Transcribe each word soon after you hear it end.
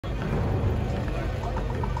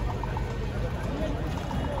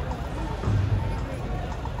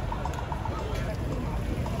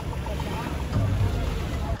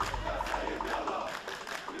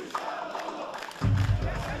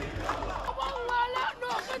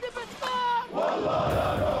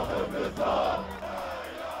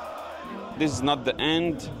this is not the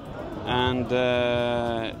end, and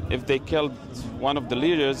if they killed one of the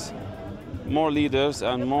leaders, more leaders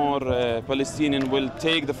and more Palestinians will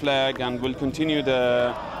take the flag and will continue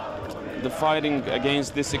the fighting against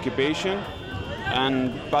this occupation, and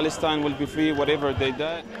Palestine will be free whatever they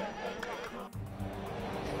die.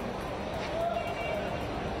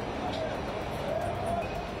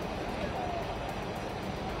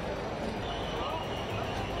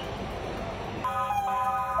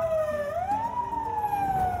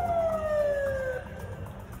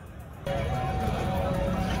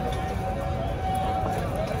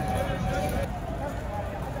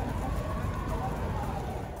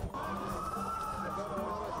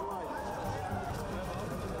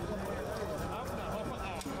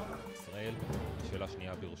 שאלה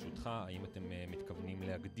שנייה ברשותך, האם אתם מתכוונים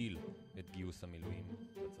להגדיל את גיוס המילואים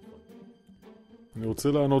בצפון? אני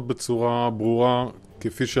רוצה לענות בצורה ברורה,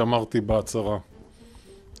 כפי שאמרתי בהצהרה.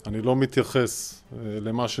 אני לא מתייחס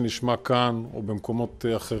למה שנשמע כאן או במקומות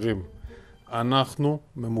אחרים. אנחנו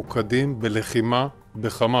ממוקדים בלחימה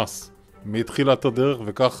בחמאס, מתחילת הדרך,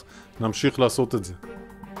 וכך נמשיך לעשות את זה.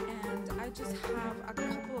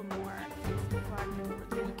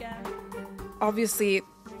 Obviously,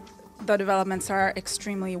 the developments are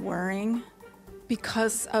extremely worrying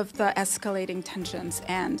because of the escalating tensions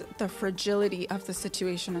and the fragility of the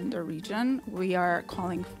situation in the region. We are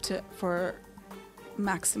calling for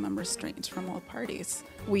maximum restraint from all parties.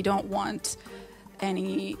 We don't want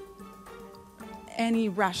any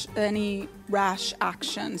rash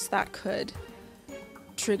actions that could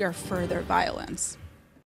trigger further violence.